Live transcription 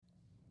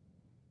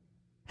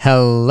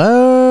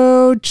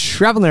Hello,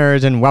 travel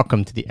nerds, and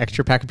welcome to the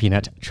Extra Pack of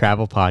Peanuts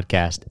Travel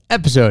Podcast,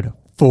 episode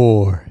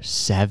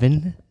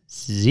 470.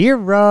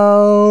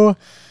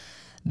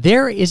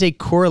 There is a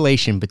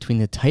correlation between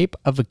the type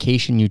of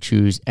vacation you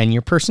choose and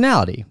your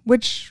personality,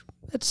 which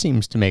that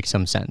seems to make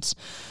some sense.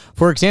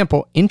 For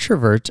example,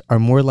 introverts are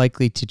more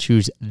likely to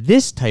choose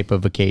this type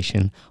of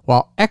vacation,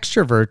 while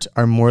extroverts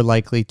are more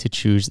likely to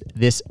choose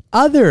this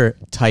other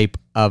type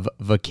of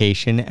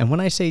vacation. And when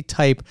I say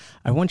type,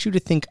 I want you to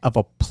think of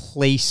a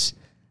place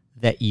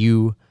that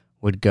you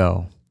would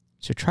go.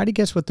 So try to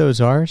guess what those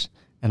are,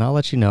 and I'll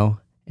let you know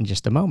in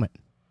just a moment.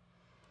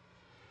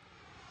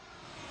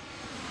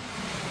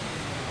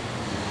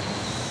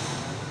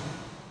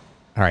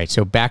 All right,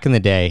 so back in the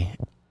day,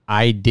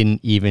 I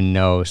didn't even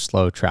know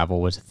slow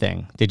travel was a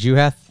thing. Did you,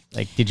 Heth?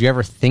 Did you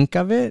ever think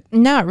of it?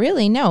 Not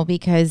really, no,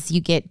 because you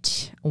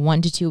get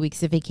 1 to 2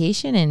 weeks of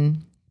vacation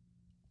and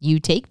you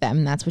take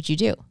them. That's what you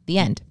do. The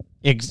end.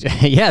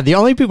 Yeah, the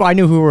only people I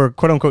knew who were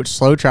quote-unquote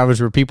slow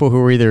travelers were people who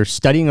were either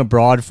studying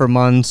abroad for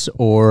months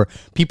or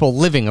people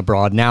living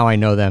abroad. Now I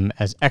know them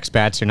as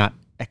expats. They're not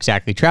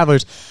exactly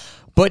travelers.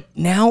 But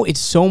now it's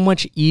so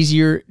much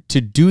easier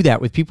to do that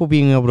with people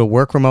being able to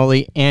work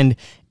remotely. And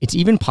it's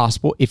even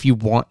possible if you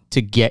want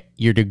to get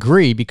your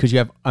degree because you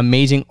have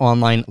amazing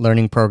online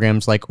learning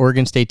programs like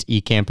Oregon State's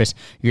eCampus.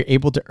 You're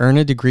able to earn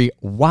a degree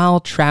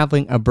while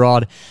traveling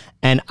abroad.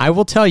 And I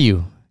will tell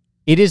you,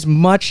 it is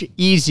much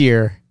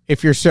easier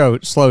if you're so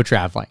slow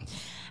traveling.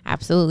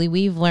 Absolutely.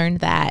 We've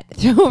learned that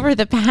over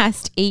the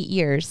past 8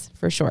 years,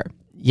 for sure.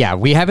 Yeah,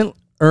 we haven't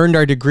earned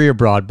our degree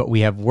abroad, but we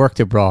have worked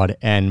abroad.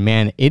 And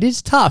man, it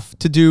is tough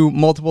to do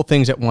multiple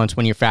things at once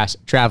when you're fast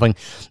traveling.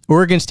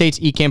 Oregon State's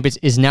eCampus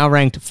is now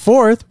ranked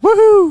 4th.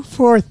 Woohoo!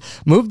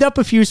 4th. Moved up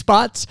a few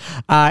spots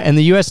in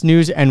the U.S.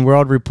 News and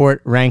World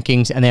Report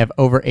rankings, and they have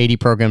over 80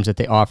 programs that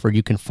they offer.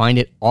 You can find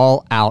it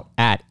all out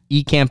at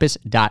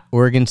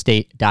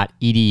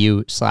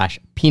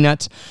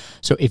ecampus.oregonstate.edu/peanuts.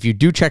 So if you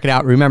do check it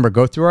out, remember,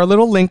 go through our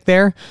little link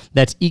there.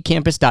 That's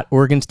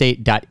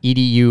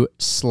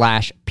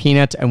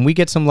ecampus.oregonstate.edu/peanuts. And we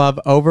get some love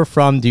over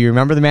from, do you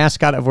remember the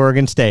mascot of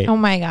Oregon State? Oh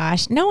my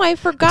gosh. No, I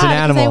forgot. It's an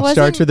animal.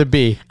 Starts with a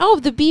B.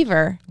 Oh, the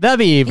beaver. The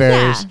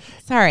Beavers. Yeah.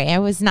 Sorry, I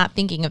was not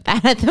thinking of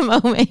that at the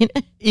moment.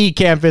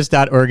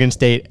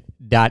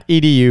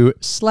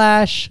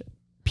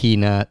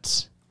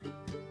 ecampus.oregonstate.edu/peanuts.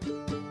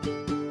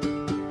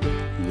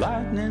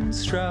 Lightning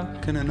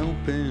struck in an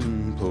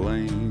open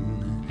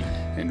plain,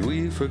 and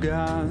we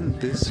forgot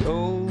this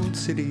old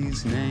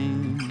city's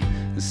name.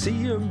 See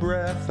your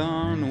breath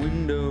on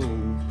window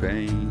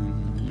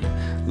pane.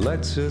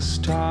 Let's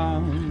just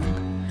talk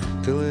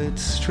till it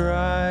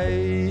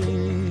strikes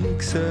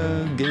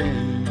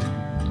again.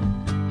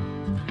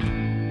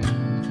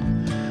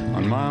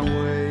 On my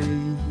way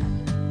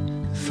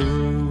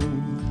through,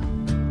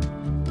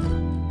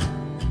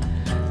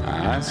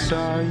 I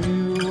saw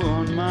you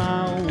on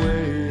my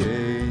way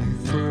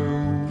through.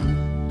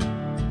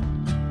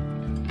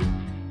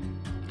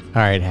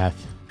 All right,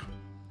 Heth.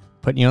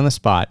 Putting you on the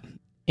spot.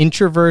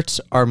 Introverts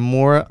are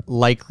more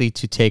likely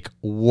to take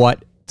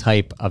what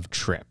type of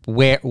trip?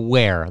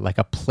 Where? Like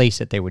a place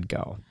that they would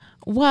go?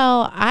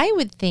 Well, I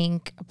would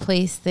think a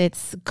place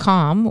that's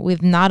calm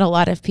with not a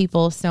lot of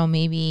people. So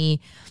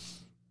maybe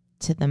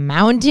to the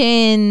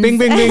mountains. Bing,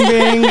 bing, bing,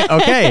 bing.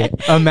 Okay,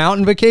 a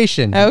mountain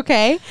vacation.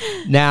 Okay.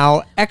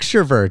 Now,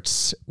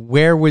 extroverts,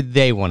 where would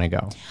they want to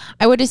go?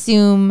 I would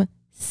assume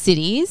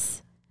cities.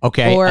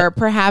 Okay. Or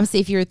perhaps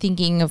if you're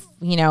thinking of,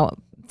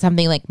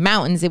 something like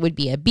mountains, it would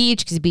be a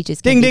beach because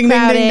beaches can ding, be ding,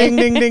 crowded. ding,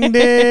 ding, ding, ding,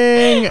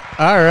 ding, ding.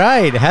 All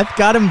right. Heth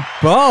got them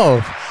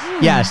both.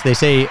 Yes, they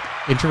say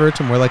introverts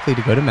are more likely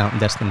to go to mountain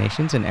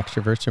destinations and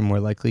extroverts are more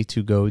likely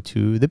to go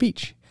to the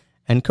beach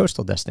and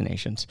coastal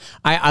destinations.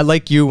 I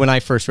like you, when I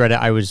first read it,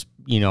 I was,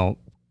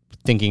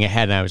 thinking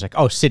ahead and I was like,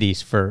 oh,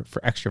 cities for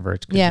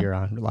extroverts because you're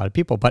around a lot of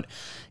people. But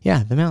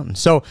yeah, the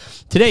mountains. So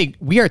today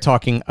we are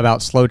talking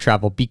about slow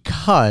travel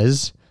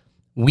because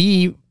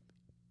we,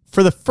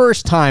 for the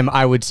first time,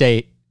 I would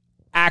say,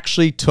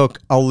 actually took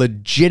a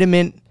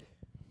legitimate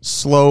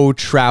slow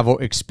travel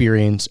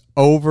experience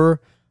over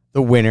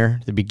the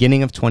winter, the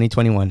beginning of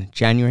 2021,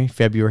 January,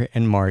 February,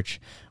 and March.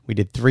 We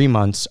did 3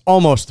 months,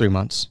 almost 3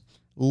 months,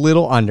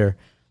 little under,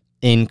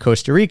 in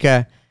Costa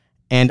Rica.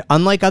 And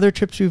unlike other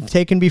trips we've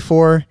taken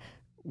before,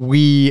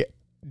 when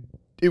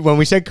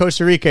we said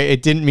Costa Rica,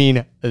 it didn't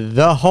mean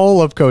the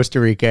whole of Costa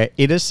Rica.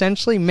 It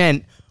essentially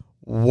meant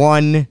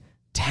one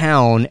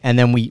town, and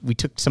then we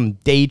took some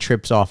day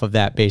trips off of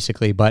that,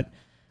 basically. But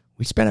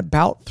we spent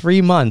about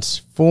 3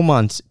 months, full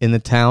months, in the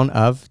town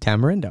of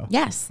Tamarindo.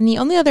 Yes, and the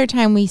only other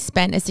time we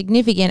spent a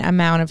significant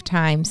amount of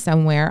time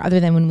somewhere other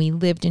than when we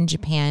lived in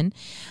Japan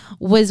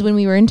was when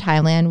we were in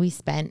Thailand. We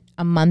spent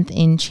a month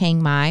in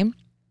Chiang Mai,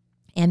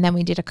 and then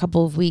we did a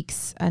couple of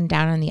weeks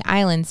down on the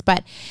islands.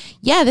 But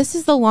yeah, this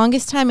is the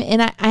longest time,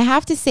 and I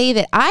have to say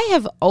that I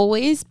have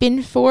always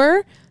been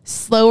for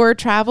slower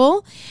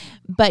travel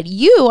But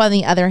you, on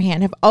the other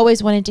hand, have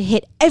always wanted to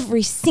hit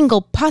every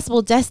single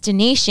possible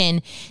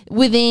destination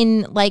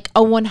within like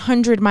a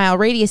 100-mile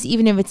radius,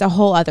 even if it's a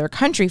whole other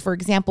country. For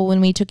example,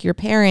 when we took your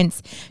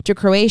parents to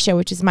Croatia,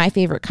 which is my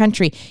favorite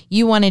country,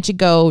 you wanted to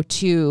go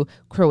to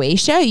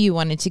Croatia. You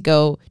wanted to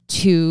go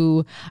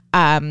to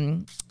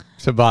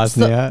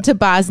Bosnia.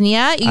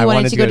 You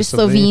wanted to go to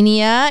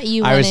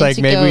Slovenia. I was like,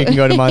 maybe we can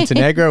go to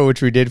Montenegro,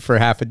 which we did for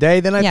half a day.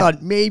 Then I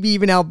thought maybe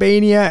even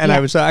Albania. And I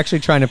was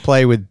actually trying to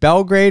play with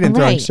Belgrade and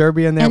throwing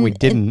Serbia in there. And we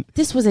didn't.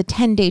 This was a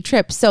 10-day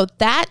trip. So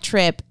that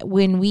trip,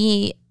 when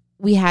we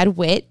had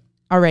Whit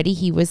already,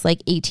 he was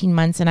like 18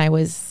 months and I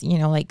was,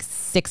 like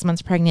 6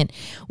 months pregnant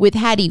with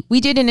Hattie.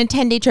 We did in a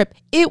 10-day trip.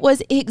 It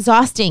was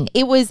exhausting.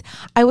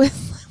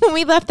 When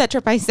we left that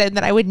trip, I said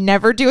that I would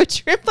never do a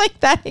trip like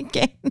that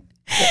again.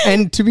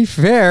 And to be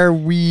fair,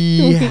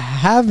 we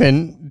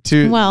haven't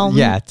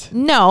yet.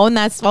 No, and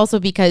that's also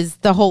because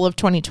the whole of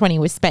 2020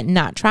 was spent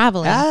not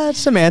traveling.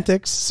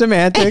 Semantics.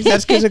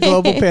 That's because of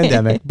global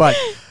pandemic. But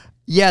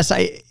yes,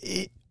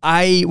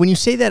 I when you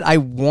say that I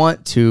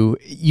want to,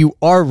 you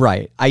are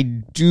right. I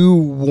do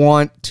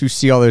want to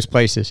see all those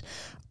places.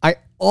 I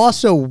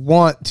also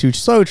want to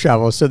slow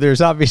travel. So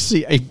there's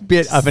obviously a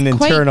bit of an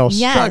internal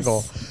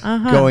struggle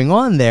going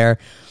on there.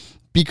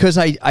 Because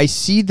I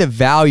see the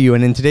value,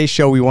 and in today's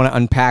show, we want to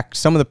unpack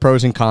some of the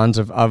pros and cons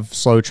of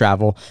slow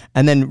travel,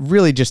 and then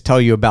really just tell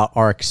you about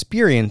our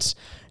experience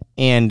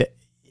and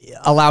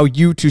allow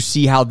you to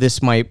see how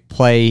this might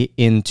play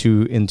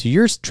into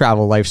your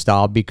travel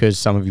lifestyle, because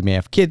some of you may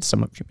have kids,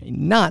 some of you may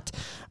not.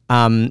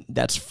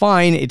 That's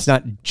fine. It's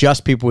not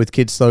just people with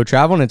kids slow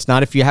travel, and it's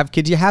not if you have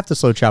kids, you have to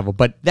slow travel.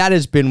 But that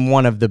has been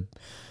one of the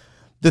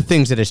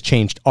things that has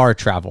changed our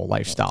travel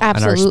lifestyle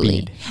and our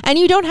speed. And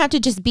you don't have to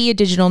just be a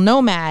digital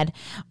nomad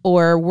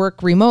or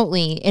work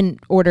remotely in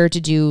order to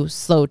do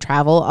slow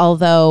travel,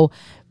 although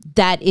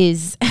that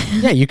is...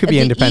 Yeah, you could be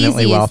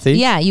independently wealthy.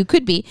 Yeah, you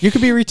could be. You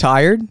could be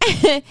retired.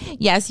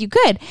 Yes, you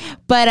could.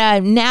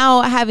 But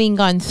now, having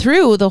gone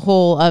through the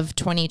whole of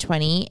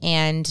 2020,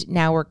 and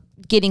now we're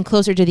getting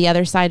closer to the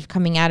other side of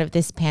coming out of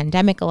this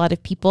pandemic, a lot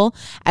of people,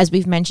 as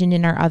we've mentioned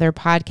in our other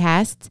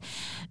podcasts,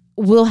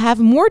 will have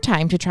more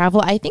time to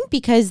travel, I think,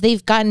 because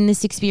they've gotten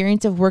this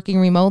experience of working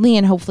remotely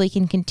and hopefully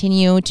can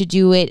continue to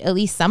do it at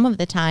least some of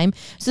the time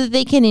so that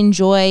they can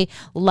enjoy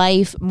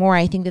life more.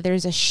 I think that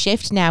there's a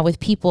shift now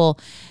with people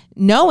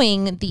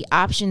knowing the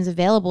options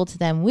available to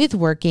them with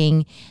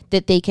working,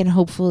 that they can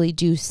hopefully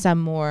do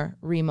some more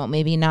remote,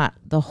 maybe not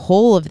the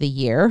whole of the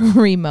year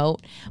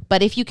remote,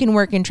 but if you can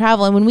work and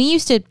travel. And when we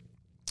used to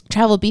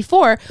travel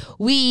before,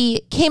 we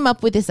came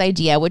up with this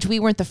idea, which we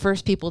weren't the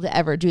first people to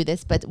ever do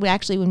this, but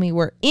when we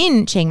were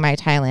in Chiang Mai,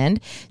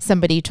 Thailand,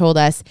 somebody told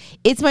us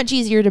it's much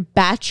easier to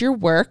batch your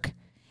work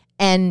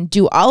and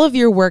do all of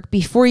your work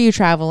before you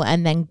travel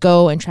and then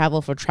go and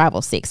travel for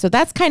travel's sake. So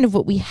that's kind of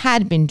what we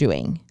had been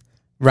doing.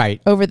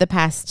 Right. Over the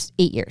past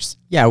 8 years.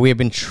 Yeah, we have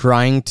been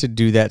trying to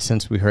do that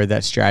since we heard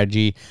that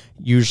strategy.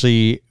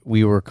 Usually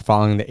we were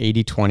following the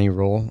 80-20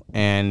 rule,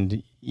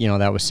 and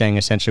that was saying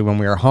essentially when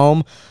we were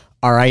home,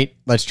 all right,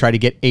 let's try to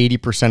get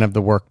 80% of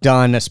the work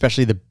done,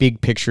 especially the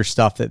big picture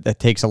stuff that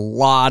takes a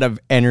lot of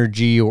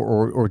energy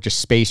or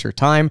just space or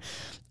time.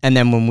 And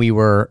then when we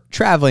were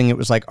traveling, it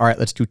was like, all right,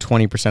 let's do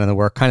 20% of the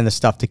work, kind of the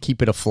stuff to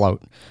keep it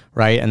afloat,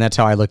 right? And that's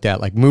how I looked at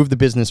it, like move the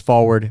business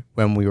forward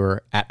when we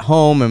were at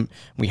home and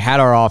we had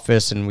our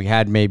office and we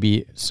had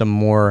maybe some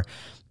more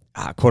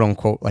quote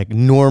unquote like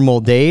normal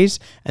days.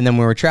 And then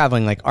when we were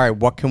traveling, like, all right,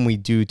 what can we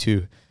do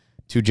to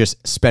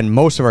just spend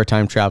most of our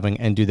time traveling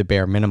and do the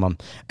bare minimum?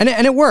 And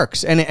it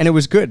works. And it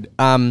was good.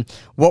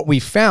 What we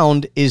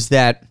found is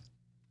that,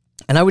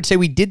 and I would say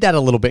we did that a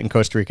little bit in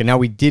Costa Rica. Now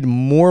we did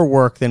more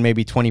work than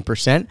maybe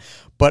 20%,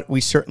 but we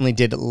certainly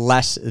did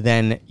less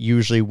than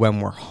usually when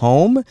we're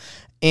home.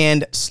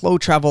 And slow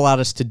travel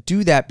allowed us to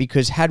do that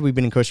because had we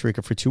been in Costa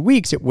Rica for 2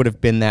 weeks, it would have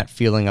been that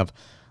feeling of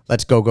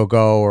let's go,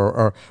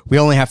 or we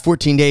only have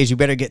 14 days. You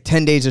better get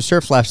 10 days of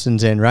surf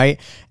lessons in, right?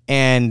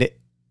 And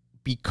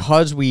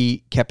because we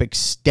kept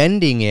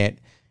extending it,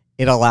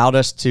 it allowed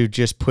us to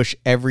just push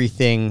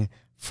everything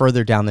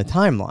further down the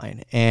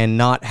timeline and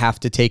not have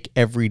to take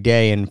every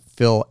day and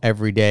fill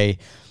every day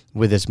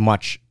with as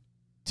much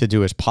to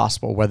do as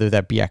possible, whether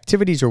that be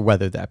activities or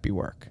whether that be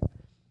work.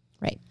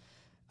 Right.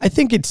 I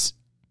think it's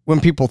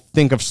when people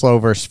think of slow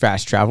versus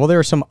fast travel, there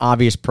are some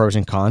obvious pros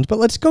and cons, but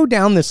let's go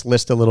down this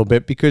list a little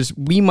bit because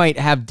we might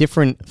have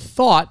different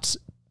thoughts,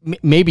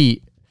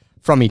 maybe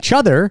from each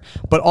other,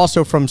 but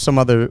also from some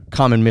other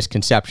common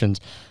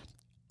misconceptions.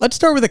 Let's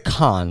start with the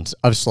cons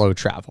of slow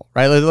travel,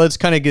 right? Let's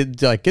kind of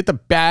get the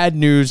bad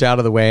news out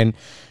of the way.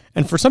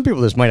 And for some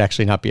people, this might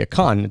actually not be a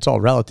con. It's all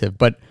relative.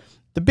 But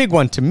the big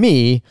one to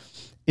me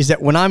is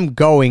that when I'm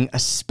going,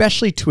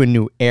 especially to a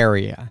new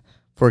area,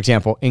 for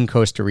example, in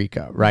Costa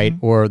Rica, right?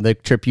 Mm-hmm. Or the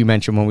trip you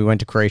mentioned when we went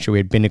to Croatia, we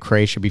had been to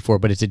Croatia before,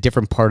 but it's a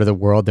different part of the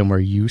world than we're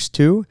used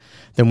to,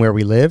 than where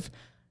we live.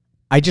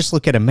 I just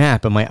look at a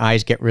map and my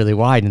eyes get really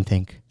wide and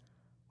think,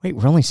 wait,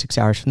 we're only 6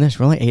 hours from this.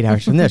 We're only 8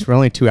 hours from this. We're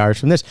only 2 hours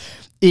from this.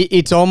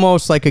 It's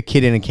almost like a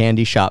kid in a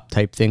candy shop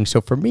type thing.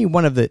 So for me,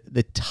 one of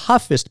the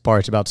toughest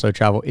parts about slow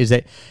travel is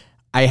that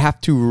I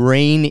have to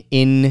rein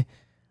in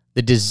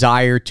the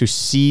desire to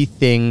see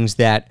things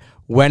that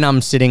when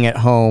I'm sitting at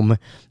home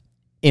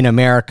in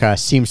America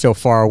seem so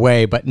far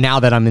away, but now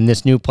that I'm in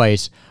this new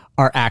place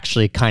are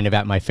actually kind of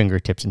at my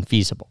fingertips and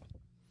feasible.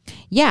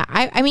 Yeah,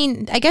 I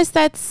mean, I guess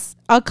that's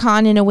a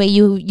con in a way.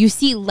 You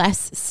see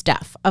less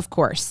stuff, of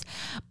course.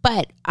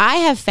 But I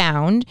have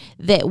found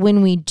that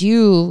when we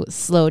do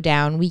slow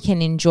down, we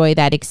can enjoy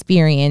that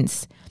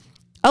experience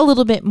a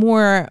little bit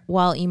more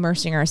while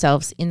immersing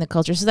ourselves in the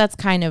culture. So that's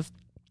kind of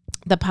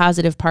the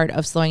positive part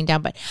of slowing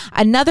down. But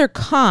another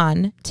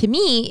con to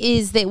me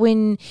is that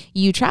when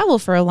you travel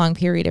for a long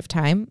period of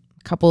time,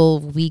 couple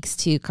of weeks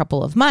to a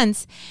couple of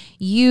months,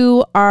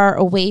 you are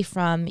away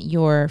from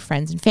your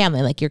friends and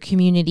family, like your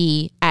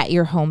community at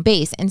your home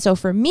base. And so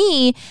for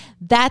me,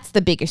 that's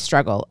the biggest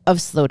struggle of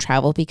slow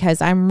travel,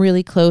 because I'm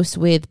really close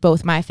with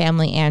both my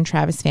family and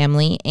Travis'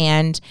 family,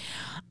 and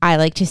I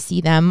like to see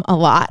them a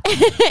lot.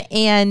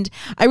 And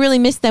I really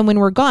miss them when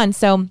we're gone.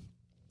 So,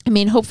 I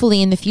mean,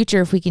 hopefully in the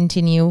future,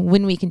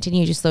 when we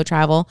continue to slow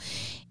travel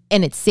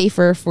and it's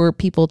safer for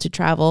people to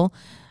travel,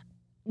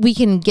 we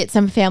can get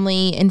some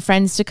family and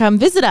friends to come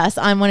visit us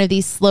on one of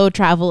these slow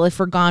travel if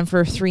we're gone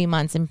for 3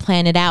 months and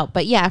plan it out.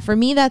 But yeah, for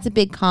me, that's a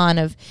big con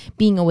of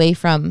being away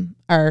from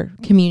our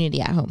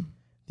community at home.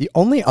 The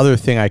only other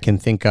thing I can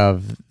think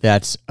of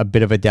that's a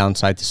bit of a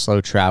downside to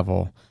slow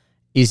travel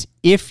is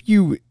if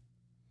you,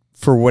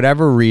 for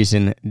whatever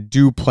reason,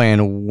 do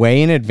plan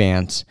way in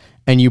advance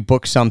and you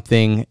book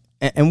something,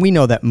 and we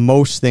know that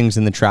most things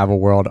in the travel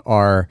world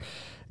are,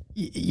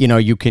 you know,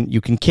 you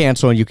can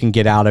cancel and you can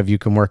get out of, you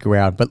can work your way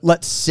out. But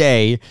let's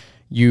say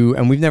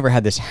and we've never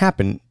had this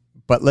happen,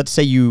 but let's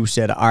say you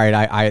said, all right,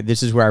 I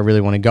this is where I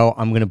really want to go.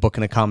 I'm going to book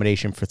an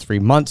accommodation for 3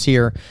 months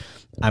here.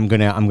 I'm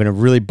going to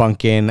really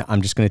bunk in.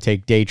 I'm just going to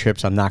take day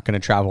trips. I'm not going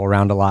to travel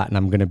around a lot, and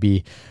I'm going to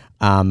be,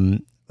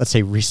 let's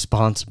say,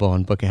 responsible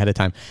and book ahead of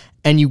time.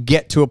 And you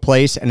get to a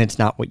place and it's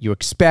not what you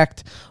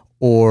expect,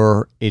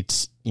 or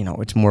it's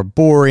more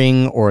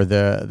boring, or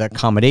the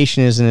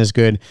accommodation isn't as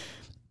good.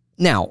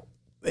 Now,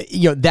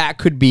 that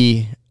could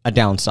be a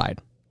downside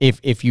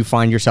if you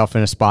find yourself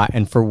in a spot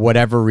and for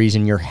whatever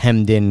reason you're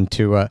hemmed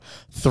into a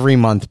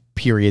 3-month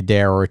period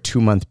there or a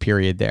 2-month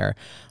period there.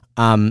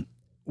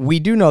 We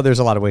do know there's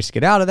a lot of ways to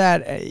get out of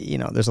that.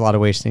 There's a lot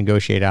of ways to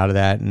negotiate out of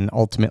that. And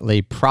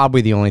ultimately,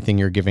 probably the only thing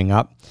you're giving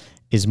up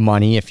is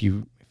money if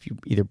you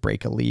either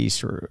break a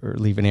lease or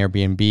leave an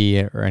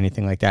Airbnb or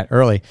anything like that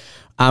early.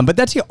 But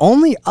that's the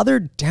only other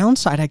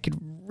downside I could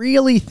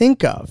really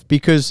think of,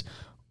 because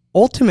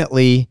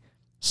ultimately,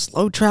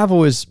 slow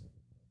travel is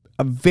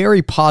a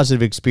very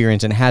positive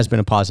experience and has been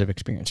a positive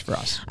experience for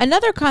us.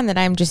 Another con that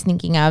I'm just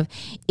thinking of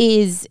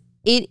is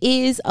it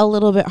is a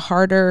little bit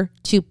harder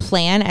to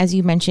plan, as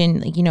you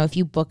mentioned, if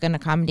you book an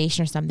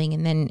accommodation or something,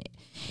 and then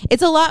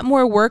it's a lot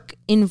more work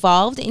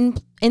involved in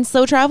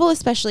slow travel,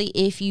 especially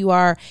if you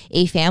are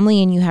a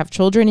family and you have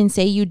children, and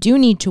say you do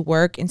need to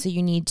work, and so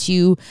you need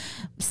to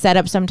set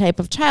up some type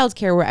of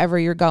childcare wherever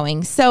you're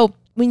going. So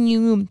when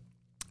you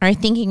are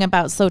thinking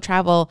about slow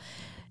travel,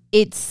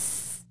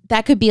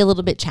 that could be a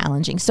little bit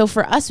challenging. So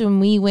for us, when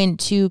we went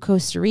to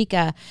Costa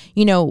Rica,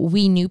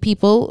 we knew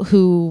people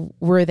who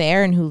were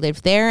there and who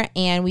lived there,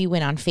 and we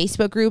went on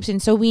Facebook groups.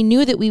 And so we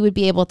knew that we would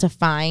be able to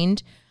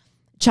find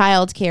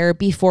childcare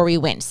before we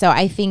went. So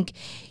I think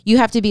you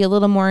have to be a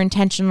little more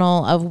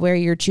intentional of where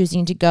you're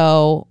choosing to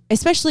go,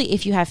 especially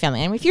if you have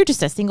family. And if you're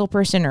just a single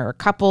person or a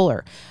couple,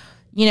 or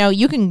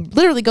you can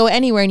literally go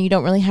anywhere and you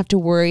don't really have to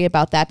worry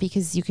about that,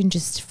 because you can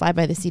just fly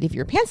by the seat of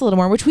your pants a little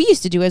more, which we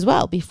used to do as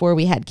well before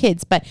we had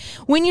kids. But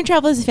when you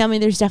travel as a family,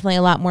 there's definitely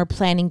a lot more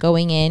planning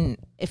going in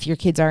if your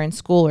kids are in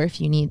school or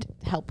if you need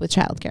help with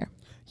childcare.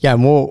 Yeah,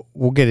 and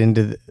we'll get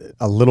into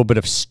a little bit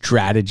of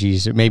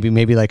strategies,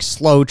 maybe like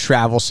slow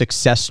travel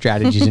success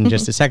strategies in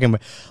just a second.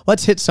 But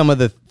let's hit some of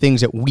the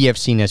things that we have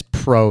seen as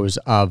pros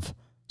of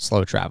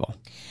slow travel.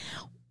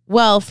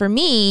 Well, for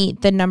me,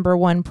 the number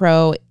one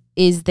pro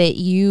is that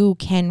you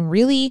can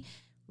really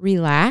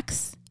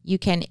relax. You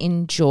can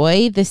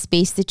enjoy the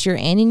space that you're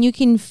in, and you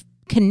can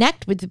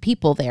connect with the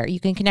people there.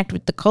 You can connect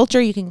with the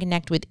culture. You can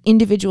connect with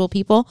individual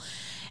people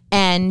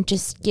and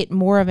just get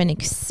more of an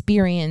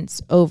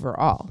experience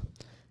overall.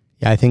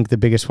 Yeah, I think the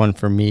biggest one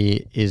for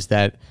me is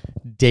that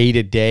day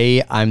to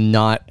day, I'm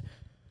not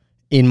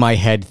in my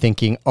head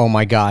thinking, oh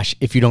my gosh,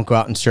 if you don't go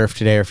out and surf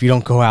today, or if you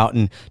don't go out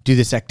and do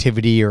this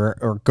activity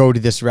or go to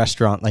this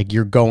restaurant, like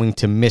you're going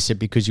to miss it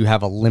because you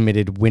have a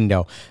limited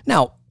window.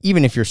 Now,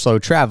 even if you're slow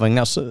traveling,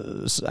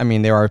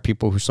 there are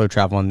people who slow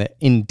travel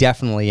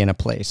indefinitely in a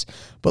place,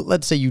 but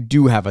let's say you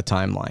do have a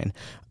timeline,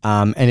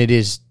 and it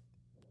is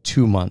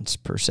 2 months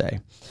per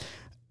se.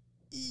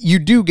 You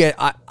do get,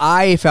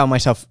 I found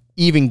myself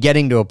even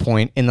getting to a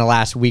point in the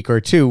last week or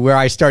two where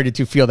I started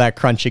to feel that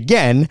crunch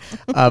again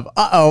of,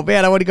 oh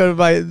man, I want to go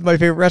to my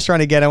favorite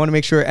restaurant again. I want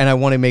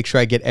to make sure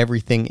I get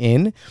everything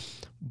in.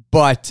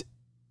 But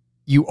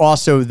you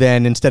also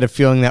then, instead of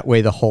feeling that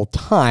way the whole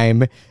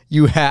time,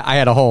 I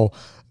had a whole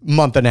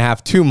month and a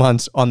half, 2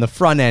 months on the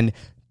front end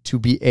to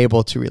be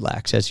able to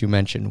relax, as you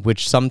mentioned,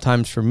 which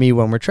sometimes for me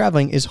when we're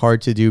traveling is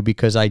hard to do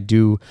because I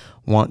do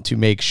want to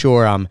make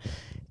sure I'm,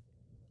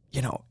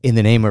 in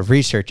the name of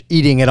research,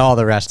 eating at all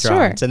the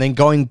restaurants and then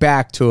going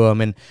back to them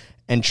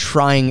and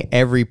trying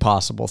every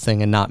possible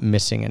thing and not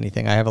missing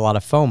anything. I have a lot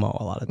of FOMO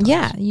a lot of times.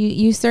 Yeah,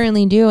 you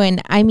certainly do.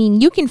 And I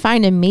mean, you can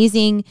find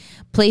amazing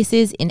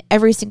places in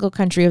every single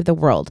country of the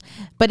world,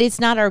 but it's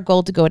not our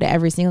goal to go to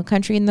every single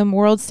country in the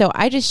world. So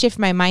I just shift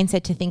my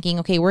mindset to thinking,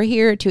 okay, we're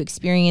here to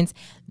experience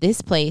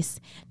this place.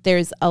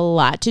 There's a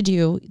lot to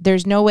do.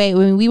 There's no way,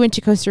 when we went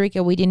to Costa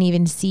Rica, we didn't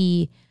even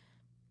see,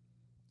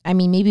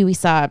 maybe we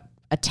saw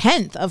a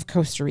tenth of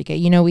Costa Rica.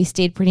 We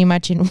stayed pretty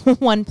much in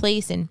one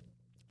place and,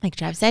 like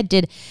Trav said,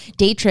 did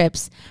day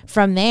trips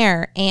from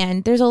there.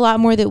 And there's a lot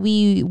more that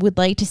we would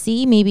like to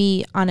see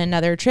maybe on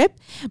another trip.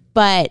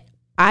 But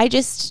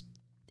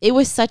it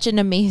was such an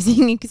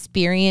amazing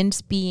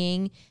experience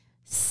being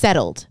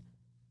settled.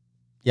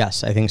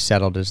 Yes, I think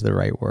settled is the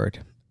right word.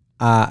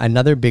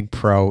 Another big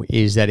pro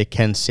is that it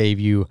can save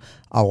you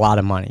a lot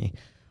of money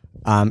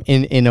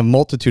in a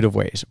multitude of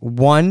ways.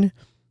 One,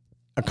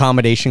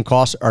 accommodation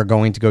costs are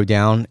going to go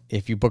down.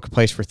 If you book a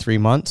place for 3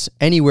 months,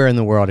 anywhere in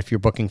the world, if you're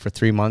booking for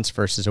 3 months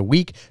versus a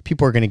week,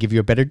 people are going to give you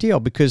a better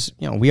deal because,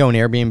 we own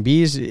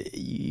Airbnbs.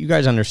 You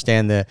guys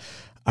understand the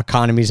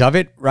economies of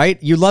it,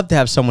 right? You love to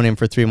have someone in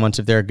for 3 months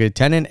if they're a good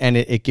tenant, and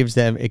it gives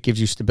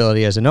you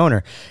stability as an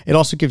owner. It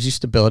also gives you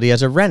stability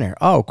as a renter.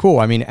 Oh,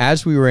 cool.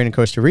 As we were in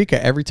Costa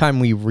Rica, every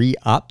time we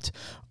re-upped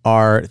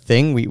our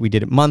thing, we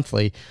did it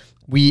monthly,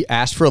 we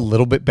asked for a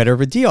little bit better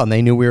of a deal, and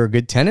they knew we were a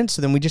good tenant.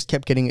 So then we just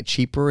kept getting it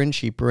cheaper and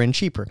cheaper and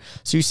cheaper.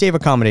 So you save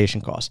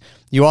accommodation costs.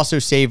 You also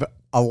save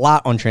a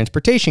lot on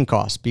transportation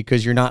costs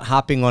because you're not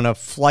hopping on a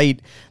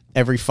flight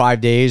every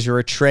 5 days or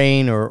a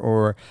train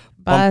or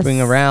bumping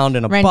around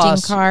in a renting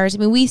bus. Cars.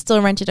 we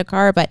still rented a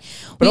car, but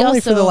only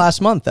also, for the last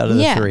month out of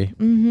the 3.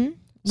 Mm-hmm.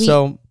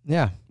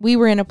 We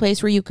were in a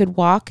place where you could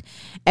walk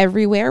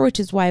everywhere, which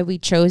is why we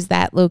chose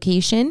that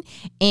location.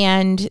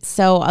 And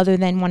so other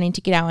than wanting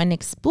to get out and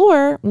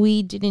explore,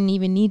 we didn't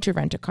even need to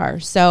rent a car.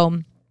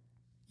 So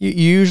you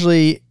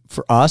usually,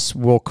 for us,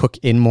 we'll cook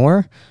in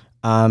more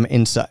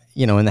in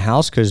the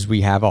house because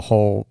we have a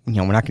whole, we're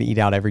not going to eat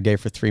out every day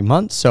for 3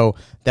 months. So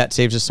that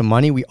saves us some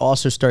money. We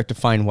also start to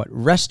find what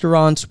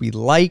restaurants we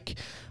like,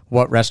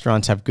 what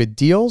restaurants have good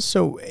deals.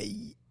 So,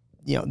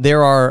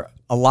 there are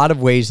a lot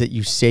of ways that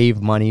you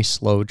save money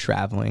slow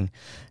traveling.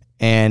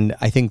 And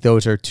I think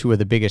those are two of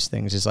the biggest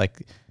things is like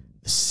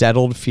the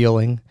settled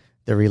feeling,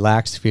 the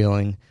relaxed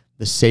feeling,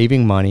 the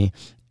saving money.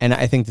 And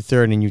I think the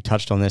third, and you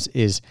touched on this,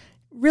 is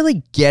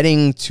really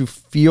getting to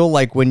feel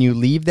like when you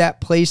leave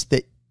that place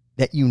that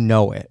you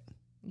know it.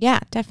 Yeah,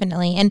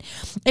 definitely. And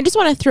I just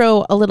want to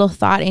throw a little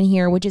thought in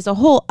here, which is a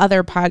whole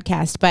other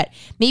podcast, but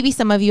maybe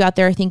some of you out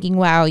there are thinking,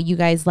 wow, you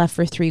guys left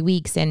for 3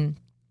 weeks and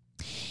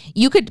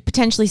you could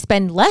potentially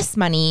spend less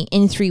money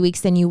in 3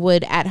 weeks than you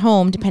would at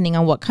home, depending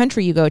on what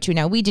country you go to.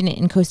 Now, we didn't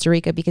in Costa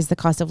Rica because the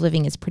cost of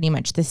living is pretty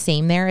much the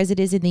same there as it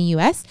is in the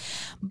U.S.,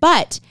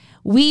 but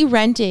we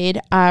rented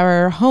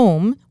our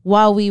home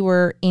while we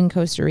were in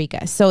Costa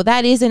Rica. So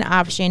that is an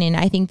option. And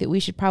I think that we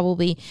should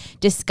probably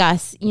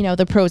discuss,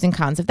 the pros and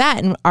cons of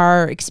that and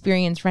our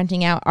experience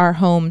renting out our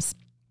homes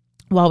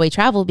while we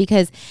travel,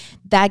 because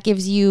that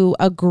gives you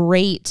a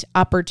great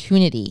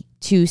opportunity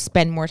to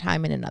spend more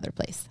time in another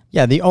place.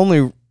 Yeah, the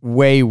only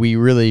way we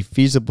really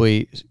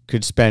feasibly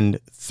could spend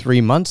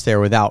 3 months there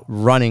without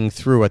running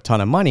through a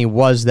ton of money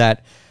was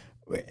that,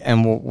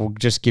 and we'll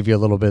just give you a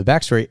little bit of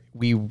backstory.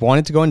 We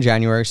wanted to go in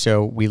January,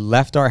 so we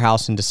left our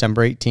house on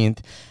December 18th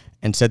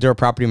and said to our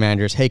property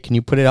managers, hey, can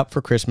you put it up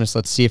for Christmas?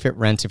 Let's see if it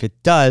rents. If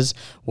it does,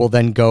 we'll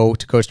then go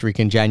to Costa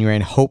Rica in January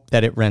and hope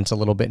that it rents a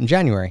little bit in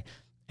January.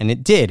 And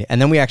it did.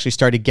 And then we actually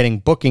started getting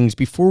bookings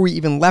before we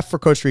even left for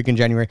Costa Rica in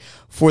January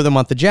for the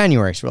month of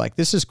January. So we're like,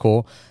 this is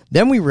cool.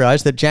 Then we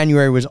realized that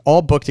January was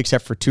all booked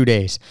except for 2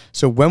 days.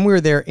 So when we were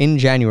there in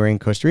January in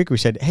Costa Rica, we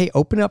said, hey,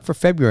 open it up for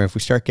February. If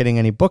we start getting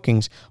any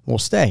bookings, we'll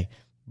stay.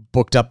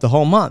 Booked up the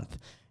whole month.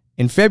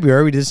 In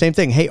February, we did the same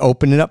thing. Hey,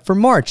 open it up for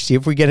March. See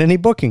if we get any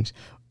bookings.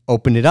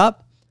 Opened it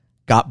up,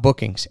 got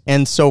bookings.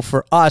 And so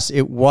for us,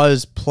 it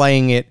was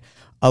playing it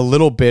a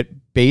little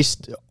bit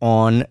based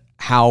on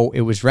how it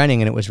was renting,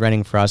 and it was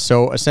renting for us.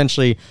 So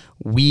essentially,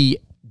 we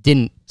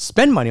didn't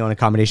spend money on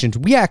accommodations.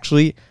 We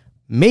actually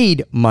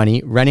made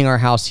money renting our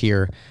house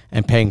here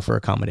and paying for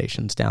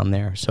accommodations down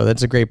there. So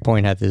that's a great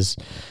point, Heath, is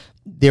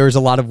there's a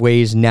lot of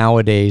ways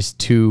nowadays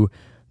to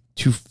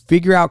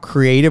figure out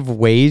creative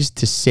ways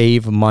to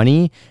save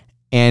money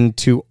and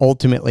to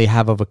ultimately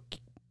have a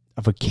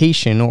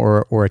vacation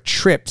or a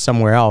trip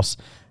somewhere else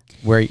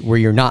where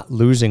you're not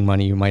losing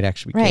money, you might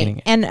actually be gaining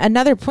it. And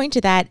another point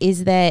to that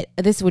is that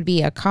this would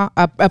be a pro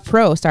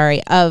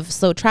of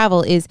slow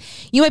travel is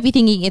you might be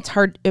thinking it's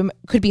hard,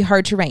 could be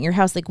hard to rent your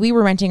house. Like we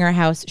were renting our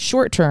house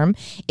short term.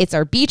 It's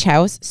our beach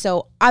house.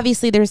 So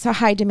obviously there's a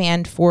high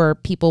demand for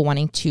people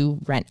wanting to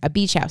rent a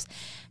beach house.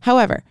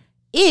 However,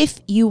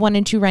 if you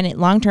wanted to rent it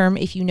long term,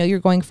 if you know you're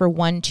going for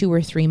 1, 2,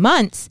 or 3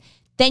 months,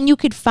 then you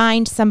could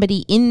find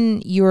somebody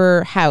in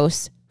your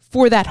house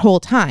for that whole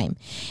time,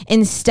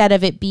 instead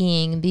of it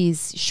being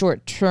these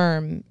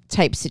short-term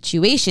type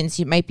situations.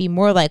 You might be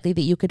more likely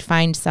that you could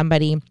find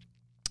somebody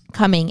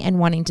coming and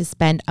wanting to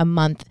spend a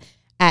month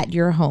at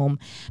your home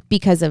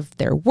because of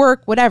their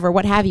work, whatever,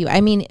 what have you. I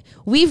mean,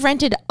 we've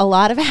rented a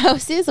lot of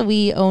houses.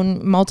 We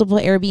own multiple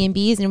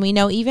Airbnbs, and we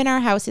know even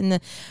our house in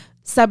the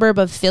suburb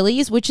of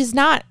Phillies, which is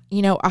not,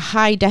 a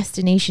high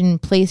destination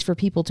place for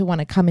people to want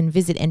to come and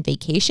visit and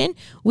vacation,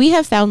 we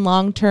have found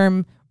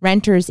long-term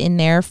renters in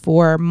there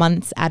for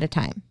months at a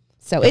time.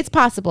 So it's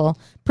possible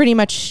pretty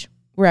much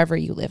wherever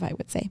you live, I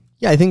would say.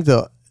 Yeah, I think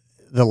the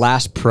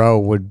last pro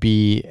would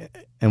be,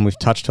 and we've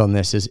touched on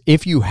this, is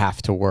if you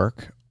have to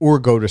work or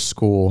go to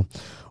school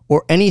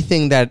or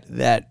anything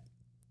that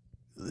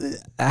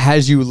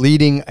has you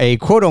leading a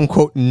quote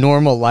unquote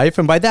normal life.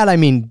 And by that, I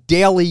mean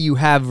daily you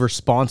have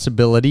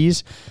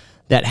responsibilities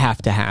that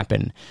have to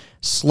happen.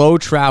 Slow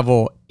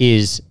travel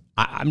is,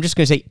 I'm just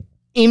going to say,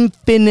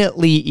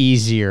 infinitely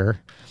easier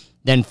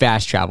than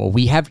fast travel.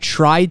 We have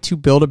tried to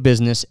build a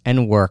business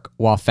and work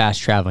while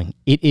fast traveling.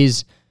 It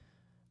is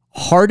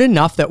hard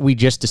enough that we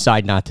just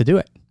decide not to do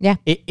it. Yeah.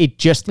 It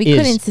just we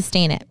couldn't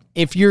sustain it.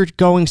 If you're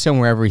going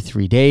somewhere every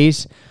 3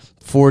 days,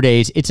 4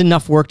 days, it's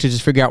enough work to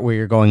just figure out where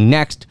you're going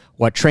next,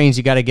 what trains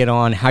you got to get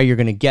on, how you're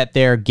going to get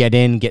there, get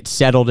in, get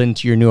settled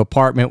into your new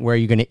apartment, where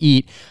you're going to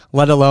eat,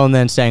 let alone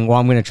then saying, well,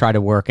 I'm going to try to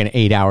work an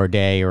 8-hour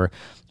day or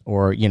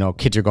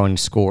kids are going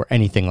to school or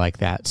anything like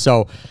that.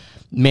 So,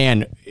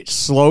 man,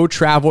 slow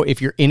travel,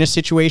 if you're in a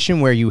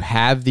situation where you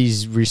have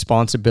these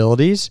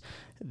responsibilities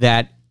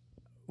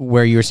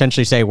where you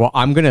essentially say, well,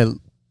 I'm going to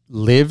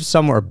live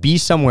somewhere or be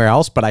somewhere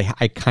else, but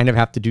I kind of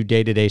have to do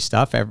day-to-day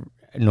stuff,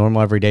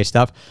 normal everyday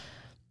stuff.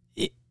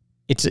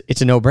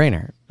 It's a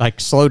no-brainer. Like,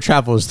 slow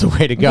travel is the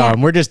way to go. Yeah.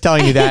 And we're just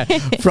telling you that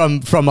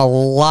from a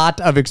lot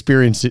of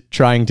experience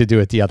trying to do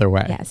it the other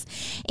way. Yes.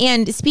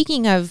 And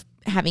speaking of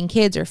having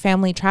kids or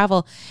family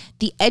travel,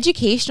 the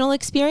educational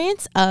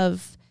experience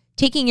of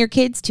taking your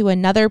kids to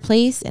another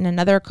place and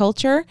another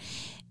culture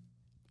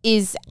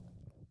is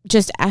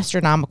just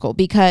astronomical,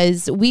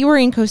 because we were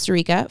in Costa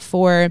Rica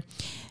for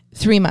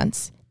 3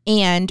 months.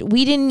 And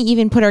we didn't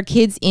even put our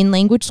kids in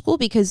language school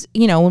because,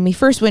 when we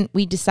first went,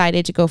 we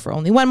decided to go for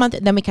only 1 month,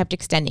 and then we kept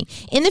extending.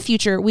 In the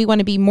future, we want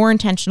to be more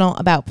intentional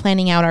about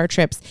planning out our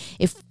trips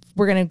if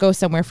we're going to go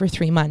somewhere for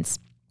 3 months,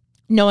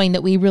 knowing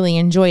that we really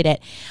enjoyed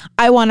it.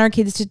 I want our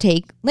kids to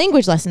take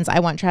language lessons. I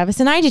want Travis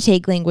and I to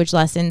take language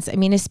lessons. I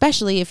mean,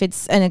 especially if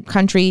it's in a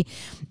country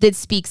that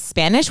speaks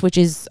Spanish, which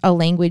is a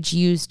language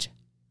used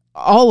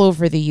all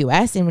over the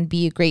U.S. and would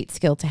be a great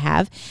skill to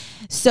have.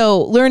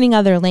 So learning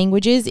other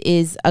languages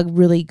is a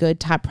really good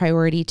top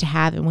priority to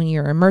have. And when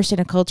you're immersed in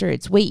a culture,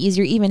 it's way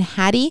easier. Even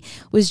Hattie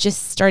was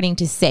just starting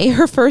to say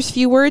her first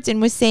few words and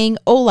was saying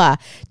hola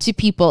to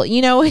people.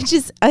 It's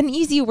just an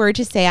easy word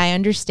to say. I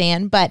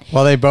understand, but...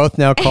 Well, they both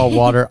now call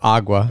water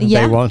agua.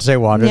 Yeah. They won't say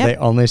water. Yep. They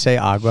only say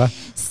agua.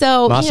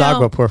 So, Mas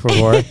agua, por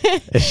favor.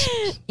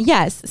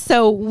 Yes.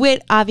 So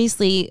Whit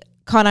obviously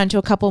caught on to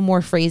a couple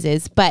more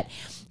phrases, but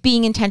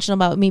being intentional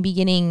about maybe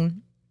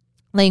getting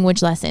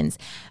language lessons,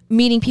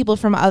 meeting people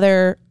from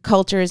other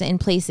cultures and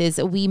places.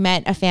 We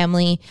met a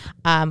family.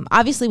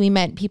 Obviously, we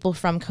met people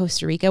from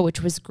Costa Rica,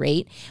 which was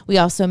great. We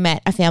also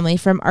met a family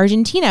from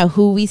Argentina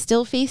who we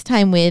still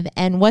FaceTime with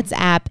and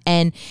WhatsApp.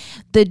 And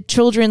the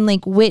children,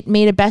 like Whit,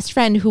 made a best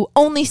friend who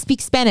only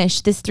speaks Spanish.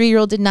 This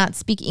 3-year-old did not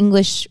speak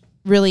English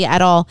really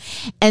at all.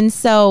 And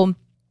so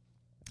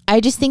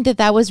I just think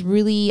that was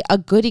really a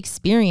good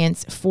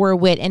experience for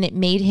Whit, and it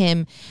made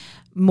him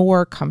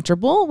more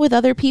comfortable with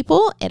other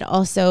people. It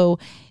also,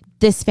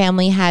 this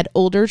family had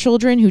older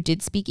children who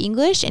did speak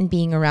English, and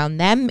being around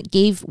them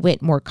gave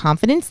Whit more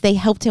confidence. They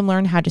helped him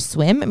learn how to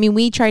swim. I mean,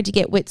 we tried to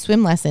get Whit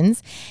swim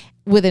lessons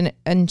with an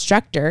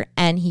instructor,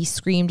 and he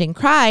screamed and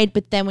cried.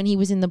 But then when he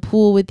was in the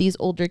pool with these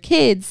older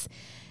kids,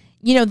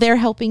 they're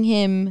helping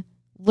him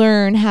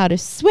learn how to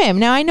swim.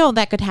 Now, I know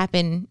that could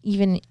happen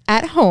even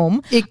at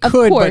home. It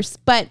could, of course,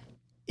 but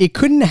it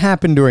couldn't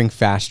happen during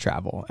fast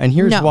travel. And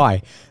here's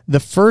why. The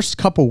first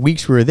couple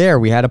weeks we were there,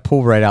 we had a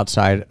pool right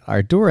outside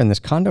our door in this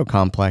condo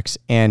complex.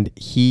 And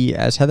he,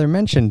 as Heather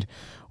mentioned,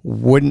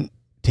 wouldn't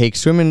take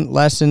swimming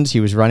lessons. He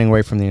was running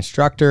away from the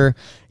instructor.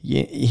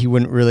 He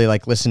wouldn't really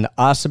listen to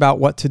us about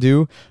what to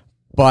do.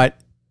 But,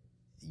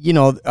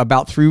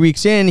 about 3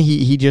 weeks in,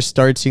 he just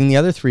started seeing the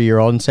other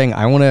 3-year-old and saying,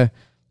 I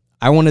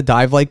want to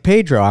dive like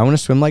Pedro. I want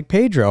to swim like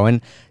Pedro. And,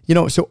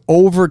 so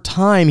over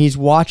time, he's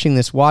watching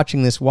this.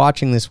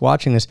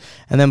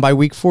 And then by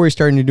week 4, he's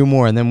starting to do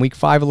more. And then week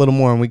 5, a little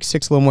more. And week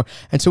 6, a little more.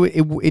 And so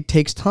it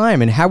takes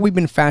time. And had we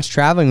been fast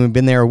traveling, we've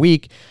been there a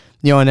week,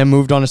 and then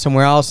moved on to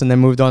somewhere else and then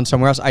moved on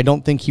somewhere else, I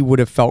don't think he would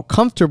have felt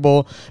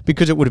comfortable,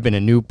 because it would have been a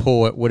new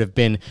pool. It would have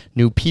been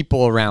new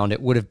people around.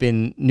 It would have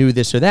been new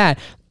this or that.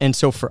 And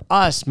so for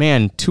us,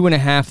 man,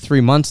 2.5,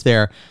 3 months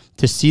there,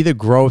 to see the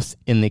growth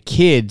in the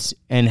kids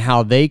and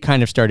how they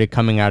kind of started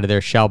coming out of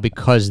their shell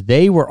because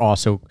they were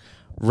also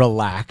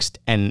relaxed,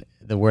 and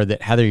the word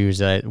that Heather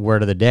used,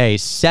 word of the day,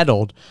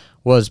 settled,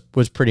 was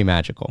pretty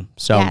magical.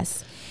 So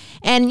yes.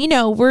 And,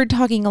 we're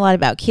talking a lot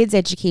about kids'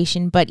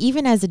 education, but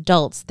even as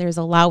adults, there's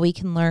a lot we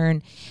can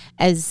learn,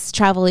 as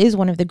travel is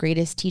one of the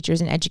greatest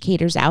teachers and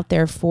educators out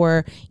there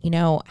for,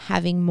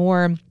 having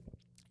more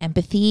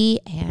empathy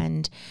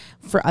and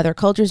for other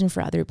cultures and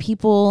for other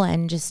people,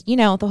 and just,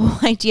 the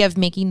whole idea of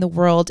making the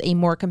world a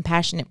more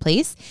compassionate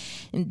place.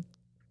 And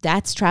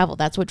that's travel.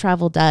 That's what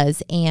travel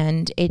does.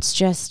 And it's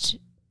just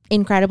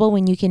incredible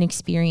when you can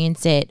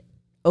experience it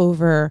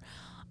over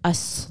a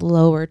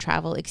slower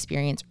travel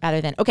experience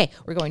rather than, okay,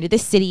 we're going to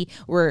this city,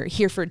 we're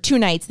here for 2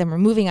 nights, then we're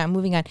moving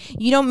on.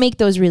 You don't make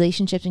those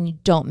relationships and you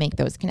don't make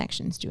those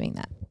connections doing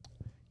that.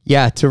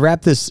 Yeah, to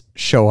wrap this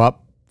show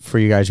up for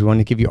you guys, we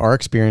want to give you our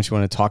experience. We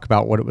want to talk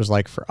about what it was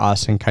like for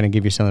us and kind of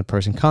give you some of the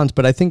pros and cons.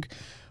 But I think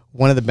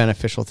one of the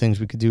beneficial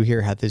things we could do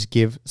here, Heath, is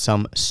give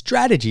some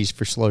strategies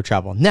for slow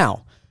travel.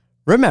 Now,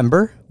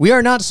 remember, we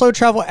are not slow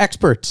travel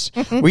experts.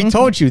 We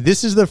told you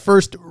this is the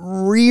first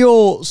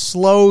real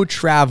slow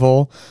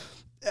travel,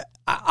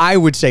 I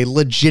would say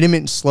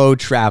legitimate slow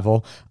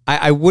travel.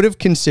 I would have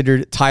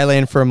considered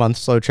Thailand for a month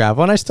slow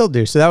travel, and I still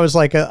do. So that was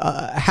like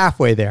a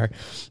halfway there.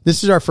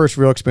 This is our first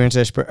real experience,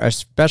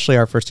 especially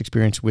our first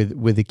experience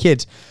with the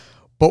kids.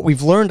 But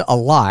we've learned a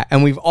lot,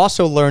 and we've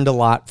also learned a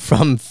lot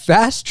from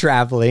fast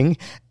traveling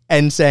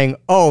and saying,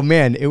 oh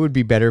man, it would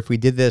be better if we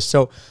did this.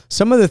 So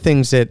some of the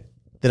things that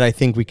I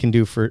think we can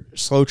do for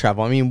slow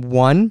travel. I mean,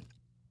 one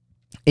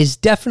is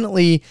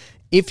definitely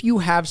if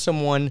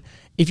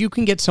you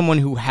can get someone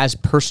who has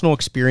personal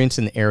experience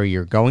in the area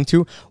you're going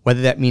to,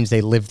 whether that means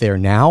they live there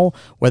now,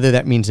 whether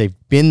that means they've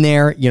been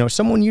there,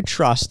 someone you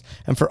trust.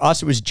 And for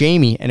us, it was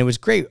Jamie, and it was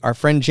great. Our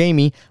friend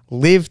Jamie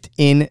lived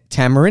in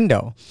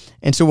Tamarindo.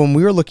 And so when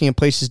we were looking at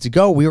places to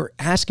go, we were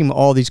asking him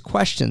all these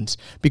questions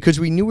because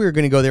we knew we were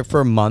going to go there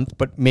for a month,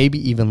 but maybe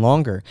even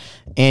longer.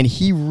 And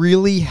he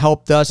really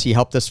helped us. He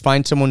helped us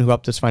find someone who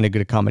helped us find a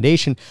good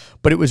accommodation.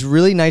 But it was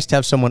really nice to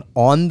have someone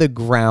on the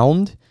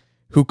ground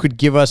who could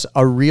give us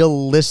a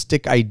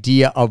realistic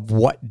idea of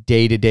what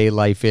day-to-day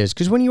life is.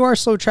 Because when you are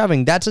slow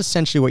traveling, that's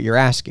essentially what you're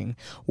asking.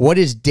 What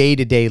is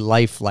day-to-day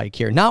life like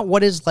here? Not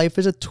what is life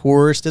as a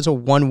tourist, as a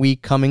 1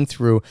 week coming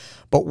through,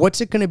 but what's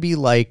it going to be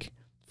like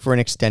for an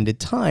extended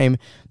time?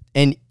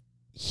 And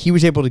he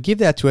was able to give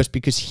that to us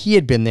because he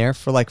had been there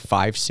for like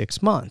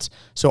 5-6 months.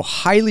 So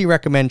highly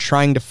recommend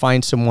trying to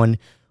find someone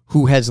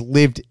who has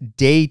lived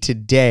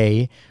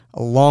day-to-day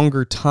a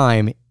longer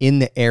time in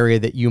the area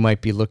that you might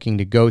be looking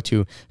to go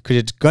to, because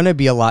it's going to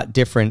be a lot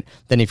different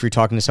than if you're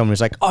talking to someone who's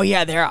like, oh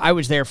yeah, I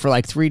was there for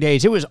like 3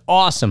 days. It was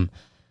awesome.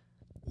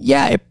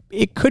 Yeah,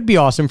 it could be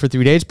awesome for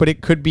 3 days, but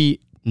it could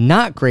be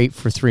not great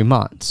for 3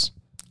 months.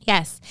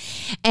 Yes.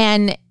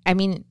 And I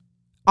mean,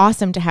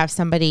 awesome to have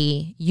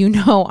somebody,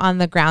 on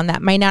the ground.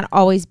 That might not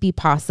always be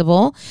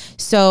possible.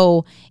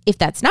 So if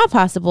that's not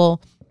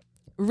possible,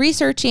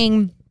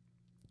 researching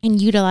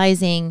and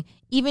utilizing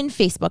even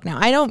Facebook. Now,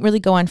 I don't really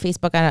go on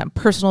Facebook on a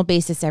personal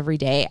basis every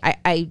day.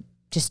 I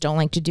just don't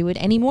like to do it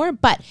anymore.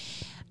 But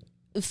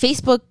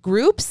Facebook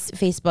groups,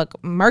 Facebook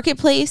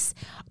Marketplace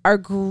are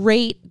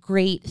great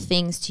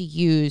things to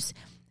use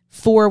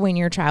for when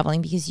you're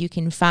traveling, because you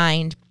can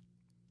find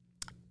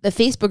the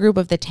Facebook group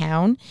of the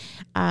town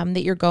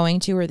that you're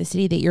going to, or the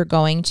city that you're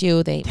going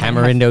to. They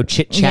Tamarindo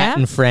Chit Chat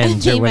and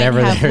Friends, or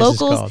whatever theirs is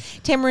called.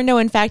 Tamarindo,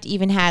 in fact,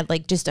 even had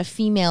like just a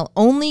female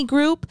only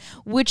group,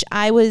 which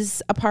I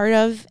was a part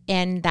of,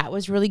 and that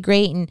was really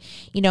great. And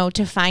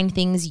to find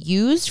things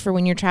used for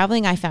when you're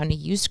traveling, I found a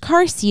used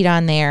car seat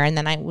on there, and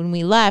then when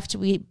we left,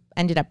 we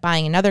ended up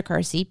buying another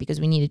car seat because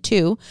we needed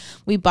 2.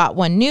 We bought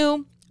one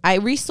new. I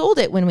resold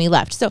it when we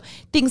left. So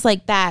things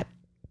like that.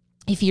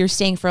 If you're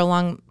staying for a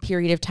long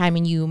period of time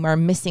and you are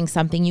missing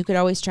something, you could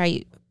always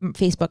try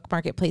Facebook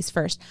Marketplace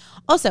first.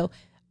 Also,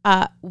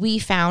 we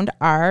found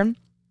our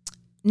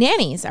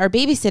nannies, our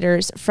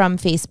babysitters from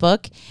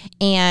Facebook.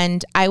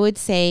 And I would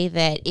say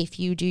that if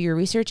you do your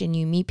research and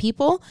you meet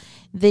people,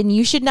 then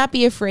you should not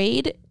be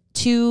afraid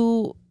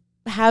to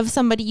have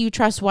somebody you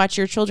trust watch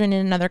your children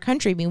in another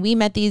country. I mean, we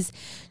met these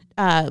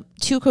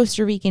 2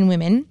 Costa Rican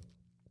women,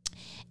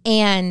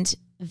 and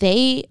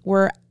they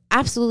were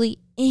absolutely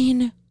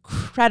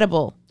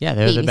incredible. Yeah,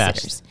 they're the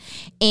best.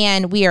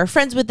 And we are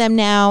friends with them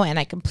now, and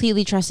I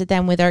completely trusted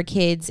them with our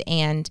kids,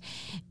 and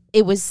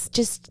it was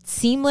just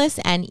seamless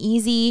and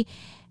easy.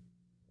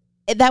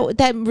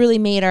 That really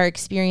made our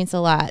experience a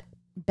lot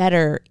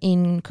better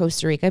in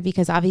Costa Rica,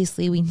 because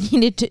obviously we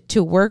needed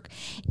to work,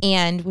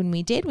 and when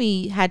we did,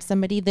 we had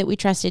somebody that we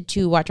trusted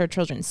to watch our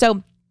children.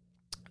 So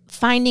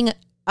finding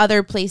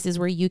other places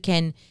where you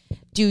can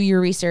do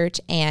your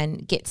research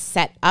and get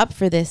set up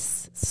for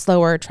this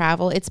slower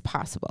travel, it's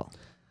possible.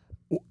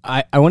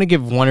 I want to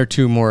give 1 or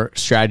 2 more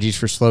strategies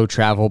for slow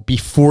travel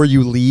before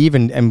you leave,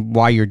 and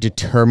why you're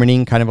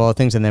determining kind of all the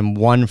things, and then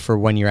one for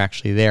when you're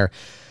actually there.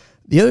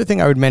 The other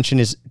thing I would mention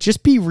is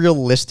just be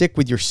realistic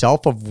with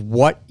yourself of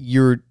what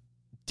your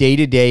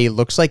day-to-day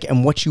looks like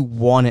and what you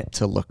want it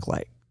to look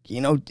like.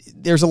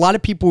 There's a lot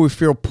of people who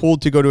feel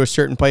pulled to go to a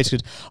certain place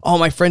because, oh,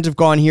 my friends have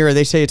gone here, or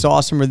they say it's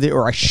awesome,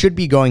 or I should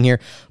be going here.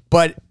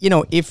 But,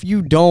 if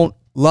you don't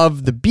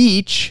love the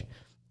beach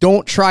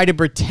don't try to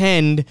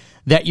pretend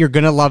that you're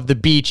going to love the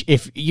beach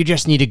if you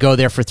just need to go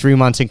there for 3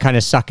 months and kind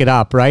of suck it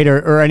up, right?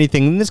 Or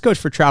anything. And this goes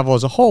for travel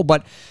as a whole.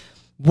 But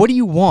what do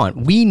you want?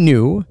 We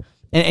knew,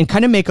 and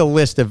kind of make a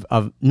list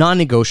of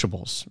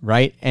non-negotiables,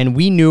 right? And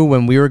we knew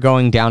when we were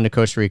going down to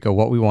Costa Rica,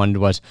 what we wanted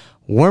was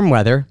warm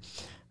weather,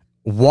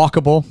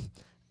 walkable,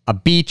 a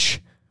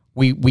beach.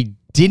 We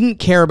didn't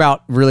care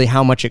about really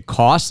how much it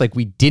costs. Like,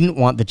 we didn't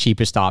want the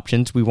cheapest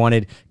options. We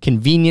wanted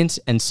convenience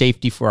and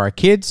safety for our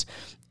kids,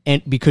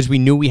 and because we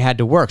knew we had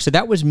to work. So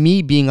that was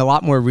me being a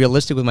lot more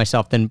realistic with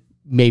myself than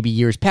maybe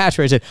years past,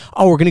 where I said,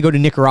 oh, we're going to go to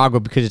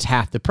Nicaragua because it's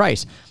half the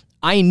price.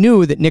 I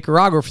knew that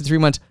Nicaragua for 3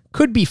 months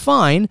could be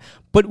fine,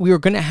 but we were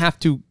going to have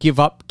to give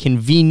up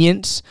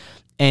convenience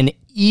and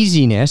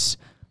easiness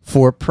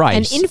for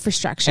price. And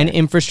infrastructure. And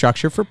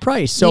infrastructure for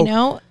price.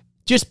 So,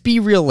 just be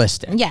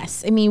realistic.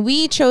 Yes. I mean,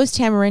 we chose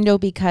Tamarindo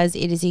because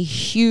it is a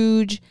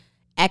huge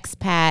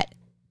expat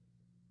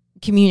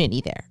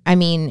community there. I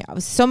mean,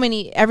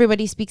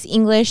 everybody speaks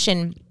English,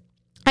 and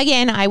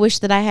again, I wish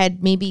that I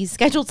had maybe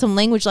scheduled some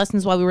language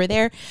lessons while we were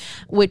there,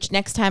 which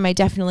next time I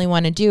definitely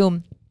want to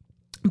do.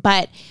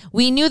 But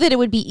we knew that it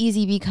would be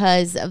easy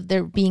because of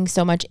there being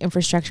so much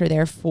infrastructure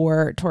there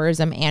for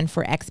tourism and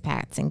for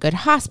expats, and good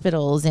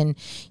hospitals, and,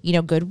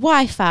 good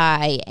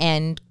Wi-Fi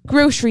and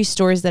grocery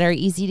stores that are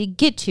easy to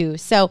get to.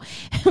 So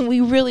we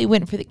really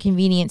went for the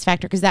convenience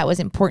factor because that was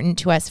important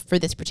to us for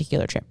this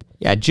particular trip.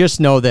 Yeah, just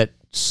know that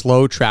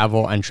slow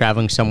travel and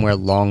traveling somewhere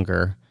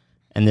longer,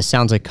 and this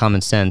sounds like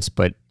common sense,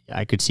 but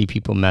I could see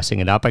people messing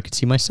it up. I could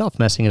see myself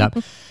messing it up.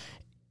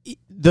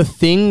 The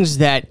things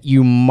that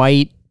you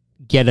might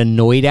get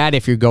annoyed at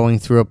if you're going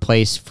through a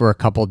place for a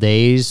couple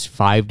days,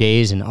 5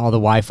 days, and all the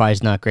Wi-Fi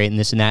is not great and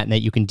this and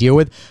that you can deal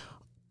with,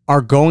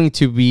 are going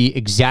to be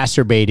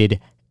exacerbated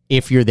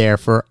if you're there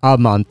for a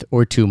month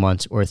or 2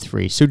 months or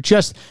 3. So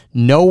just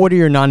know what are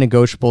your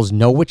non-negotiables,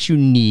 know what you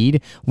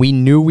need. We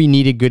knew we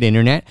needed good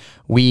internet.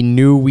 We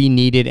knew we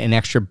needed an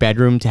extra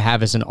bedroom to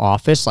have as an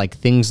office, like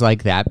things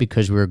like that,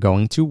 because we were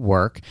going to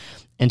work.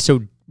 And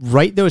so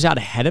write those out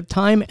ahead of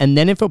time. And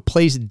then if a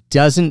place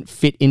doesn't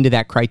fit into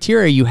that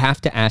criteria, you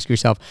have to ask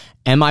yourself,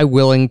 am I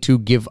willing to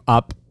give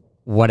up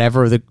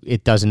whatever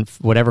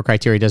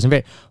criteria doesn't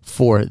fit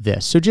for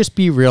this? So just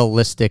be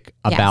realistic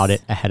about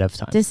it ahead of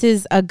time. This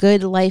is a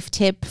good life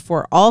tip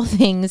for all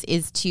things,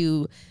 is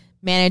to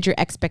manage your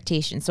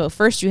expectations. So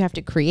first you have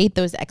to create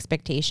those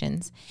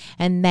expectations,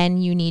 and then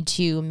you need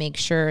to make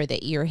sure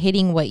that you're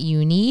hitting what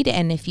you need.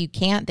 And if you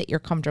can't, that you're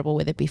comfortable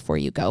with it before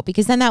you go,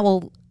 because then that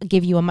will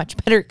give you a much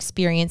better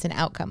experience and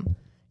outcome.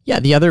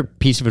 Yeah. The other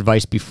piece of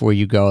advice before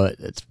you go,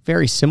 it's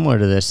very similar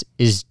to this,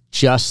 is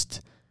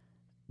just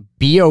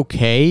be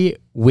okay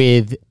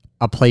with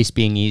a place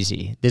being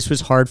easy. This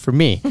was hard for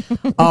me.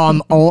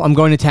 I'm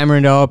going to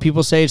Tamarindo.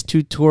 People say it's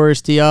too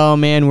touristy. Oh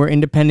man, we're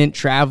independent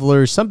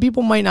travelers. Some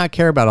people might not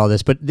care about all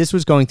this, but this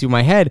was going through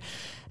my head.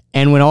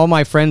 And when all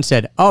my friends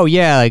said, oh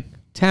yeah, like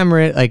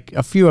Tamarindo, like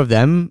a few of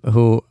them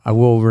who I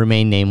will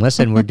remain nameless,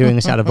 and we're doing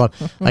this out of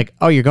love, like,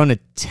 oh, you're going to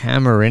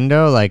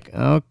Tamarindo? Like,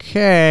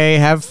 okay,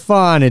 have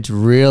fun. It's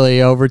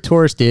really over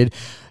touristed.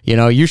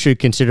 You should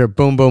consider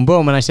boom, boom,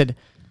 boom. And I said,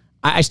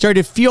 I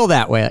started to feel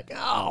that way. Like,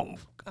 oh,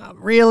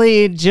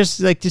 really?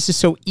 Just like, this is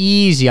so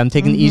easy. I'm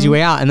taking the easy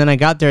way out. And then I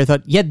got there. I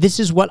thought, yeah, this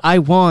is what I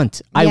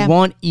want. I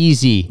want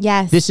easy.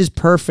 Yes. This is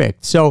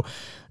perfect. So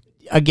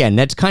again,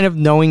 that's kind of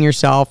knowing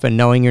yourself and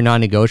knowing your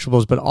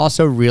non-negotiables, but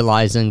also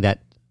realizing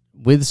that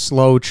with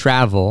slow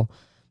travel,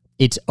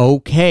 it's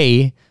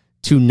okay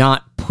to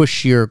not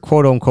push your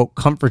quote unquote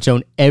comfort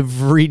zone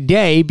every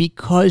day,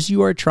 because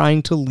you are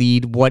trying to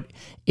lead what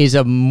is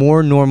a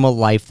more normal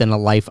life than a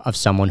life of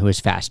someone who is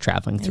fast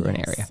traveling through an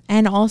area.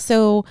 And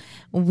also,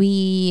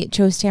 we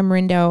chose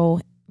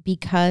Tamarindo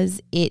because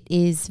it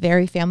is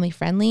very family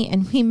friendly,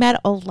 and we met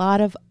a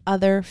lot of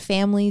other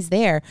families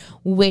there,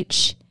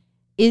 which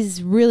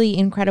is really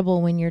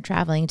incredible when you're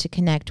traveling, to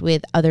connect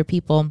with other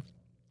people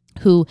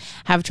who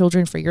have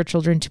children for your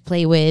children to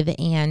play with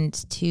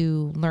and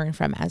to learn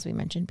from, as we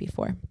mentioned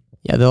before.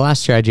 Yeah, the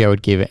last strategy I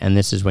would give it, and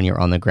this is when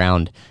you're on the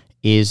ground,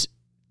 is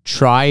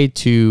try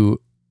to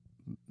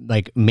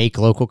make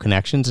local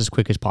connections as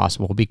quick as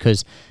possible,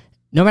 because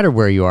no matter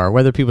where you are,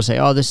 whether people say,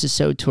 oh, this is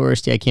so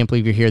touristy, I can't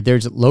believe you're here,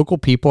 there's local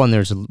people and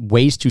there's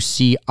ways to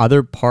see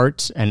other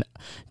parts and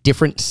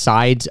different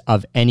sides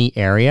of any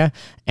area.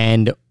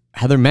 And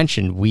Heather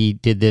mentioned we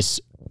did this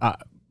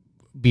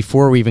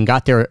before we even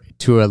got there,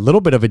 to a little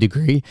bit of a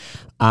degree,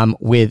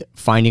 with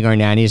finding our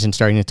nannies and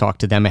starting to talk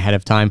to them ahead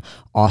of time.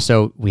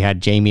 Also, we had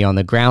Jamie on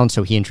the ground,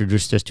 so he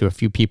introduced us to a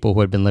few people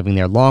who had been living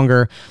there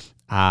longer.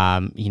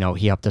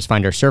 He helped us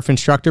find our surf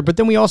instructor, but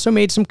then we also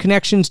made some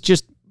connections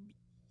just,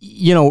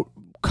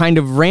 kind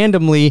of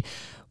randomly,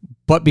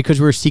 but because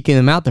we were seeking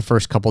them out the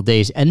first couple of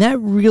days. And that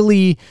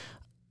really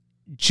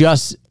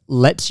just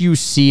lets you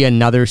see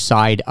another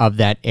side of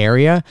that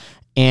area.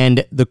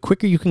 And the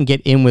quicker you can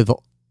get in with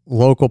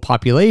local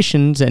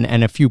populations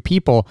and a few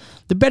people,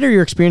 the better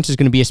your experience is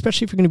going to be,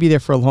 especially if you're going to be there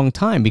for a long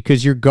time,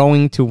 because you're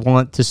going to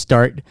want to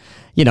start,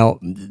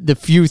 the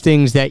few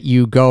things that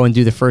you go and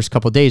do the first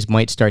couple of days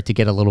might start to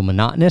get a little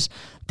monotonous.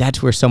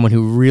 That's where someone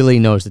who really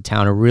knows the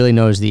town or really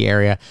knows the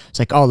area, it's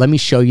like, oh, let me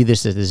show you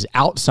this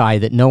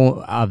outside that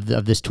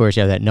of this tourist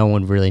area that no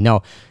one really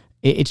know.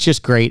 It's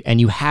just great. And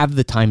you have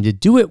the time to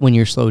do it when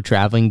you're slow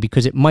traveling,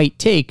 because it might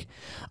take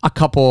a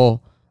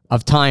couple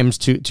of times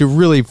to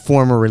really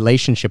form a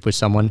relationship with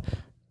someone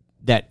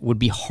that would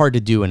be hard to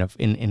do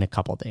in a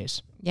couple of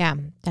days. Yeah,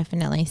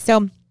 definitely.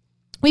 So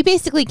we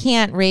basically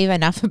can't rave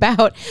enough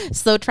about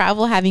slow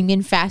travel, having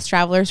been fast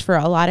travelers for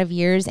a lot of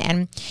years.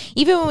 And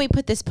even when we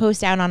put this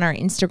post out on our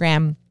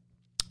Instagram,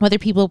 whether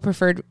people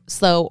preferred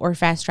slow or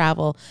fast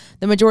travel,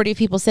 the majority of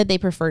people said they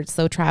preferred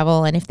slow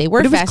travel. And if they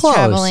were fast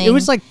traveling, it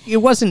was like, it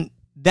wasn't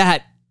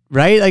that,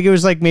 right? Like it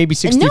was like maybe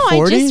 60-40. No,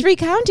 I just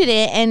recounted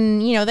it,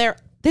 and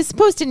this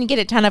post didn't get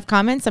a ton of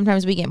comments.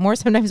 Sometimes we get more,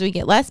 sometimes we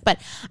get less. But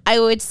I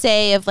would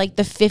say of like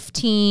the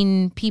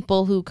 15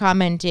 people who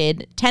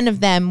commented, 10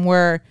 of them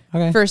were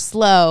for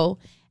slow.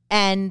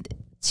 And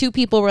 2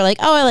 people were like,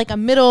 oh, I like a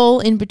middle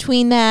in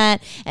between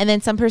that. And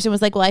then some person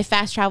was like, well, I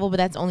fast travel, but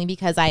that's only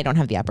because I don't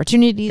have the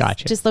opportunity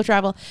to slow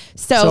travel.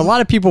 So a lot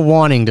of people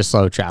wanting to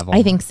slow travel.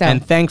 I think so.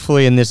 And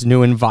thankfully in this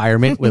new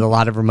environment with a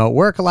lot of remote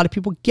work, a lot of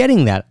people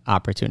getting that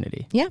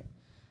opportunity. Yeah.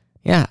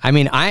 Yeah. I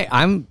mean,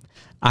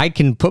 I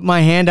can put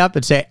my hand up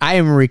and say I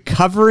am a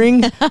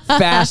recovering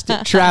fast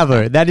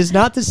traveler. That is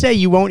not to say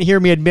you won't hear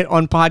me admit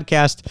on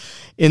podcast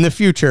in the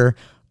future,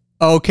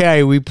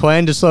 okay, we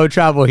planned to slow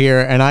travel here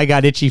and I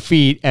got itchy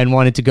feet and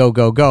wanted to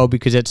go,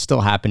 because it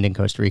still happened in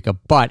Costa Rica.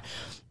 But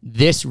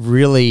this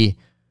really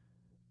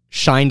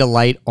shined a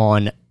light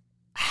on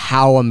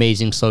how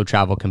amazing slow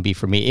travel can be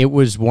for me. It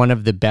was one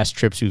of the best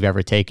trips we've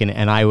ever taken,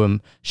 and I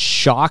am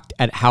shocked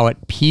at how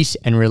at peace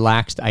and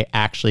relaxed I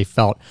actually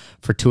felt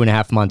for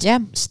 2.5 months. Yeah.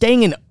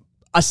 Staying in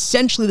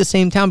essentially the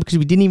same town because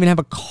we didn't even have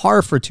a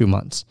car for 2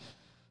 months.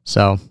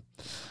 So,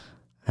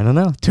 I don't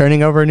know,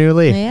 turning over a new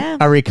leaf. Yeah.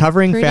 A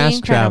recovering Pretty fast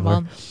incredible.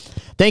 traveler.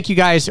 Thank you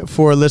guys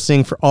for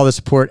listening, for all the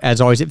support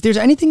as always. If there's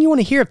anything you want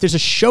to hear, if there's a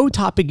show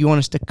topic you want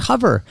us to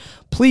cover,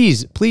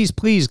 please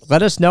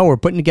let us know. We're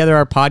putting together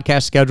our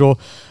podcast schedule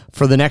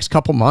for the next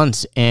couple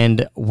months,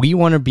 and we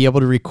want to be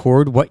able to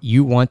record what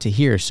you want to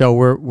hear. So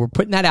we're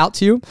putting that out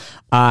to you.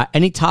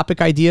 Any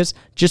topic ideas,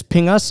 just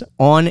ping us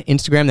on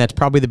Instagram. That's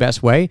probably the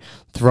best way.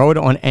 Throw it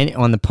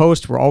on the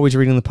post. We're always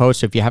reading the post.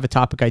 So if you have a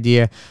topic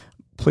idea,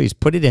 please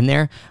put it in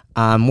there.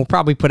 We'll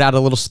probably put out a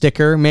little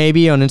sticker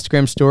maybe on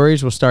Instagram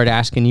stories. We'll start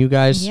asking you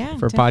guys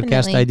for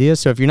podcast ideas.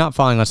 So if you're not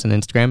following us on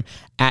Instagram,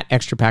 at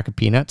Extra Pack of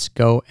Peanuts,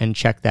 go and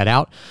check that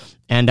out.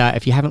 And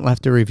if you haven't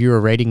left a review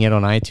or rating yet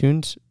on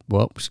iTunes,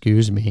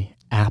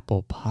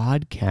 Apple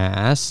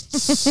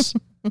Podcasts.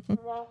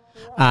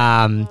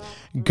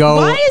 Go.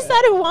 Why is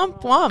that a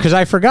womp womp? Because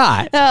I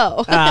forgot.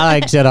 Oh.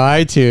 I said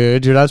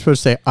iTunes. You're not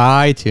supposed to say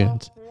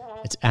iTunes.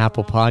 It's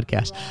Apple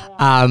Podcast.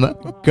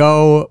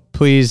 Go,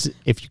 please,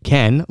 if you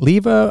can,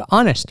 leave a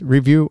honest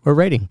review or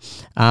rating.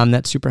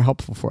 That's super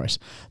helpful for us.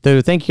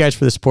 So thank you guys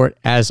for the support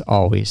as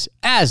always.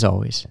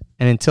 And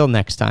until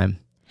next time.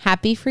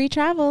 Happy free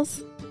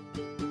travels.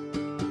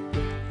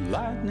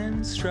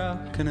 Lightning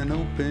struck in an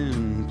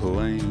open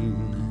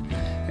plain,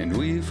 and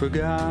we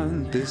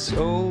forgot this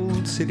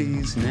old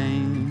city's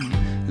name.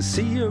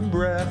 See your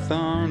breath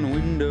on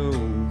window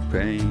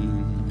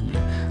pane.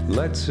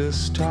 Let's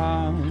just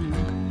talk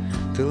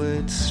till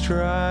it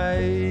strikes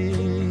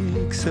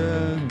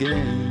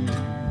again.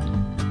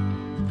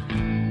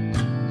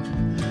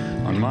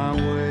 On my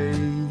way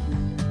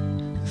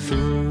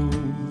through,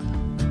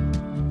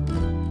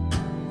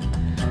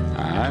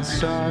 I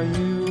saw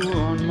you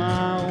on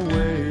my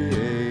way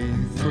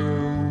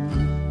through.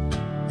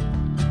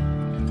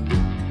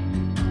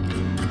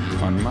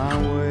 On my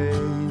way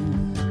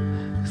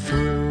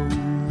through,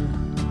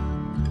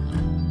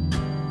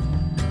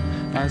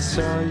 I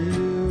saw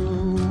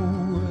you,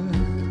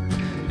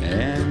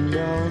 and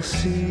I'll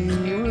see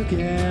you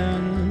again.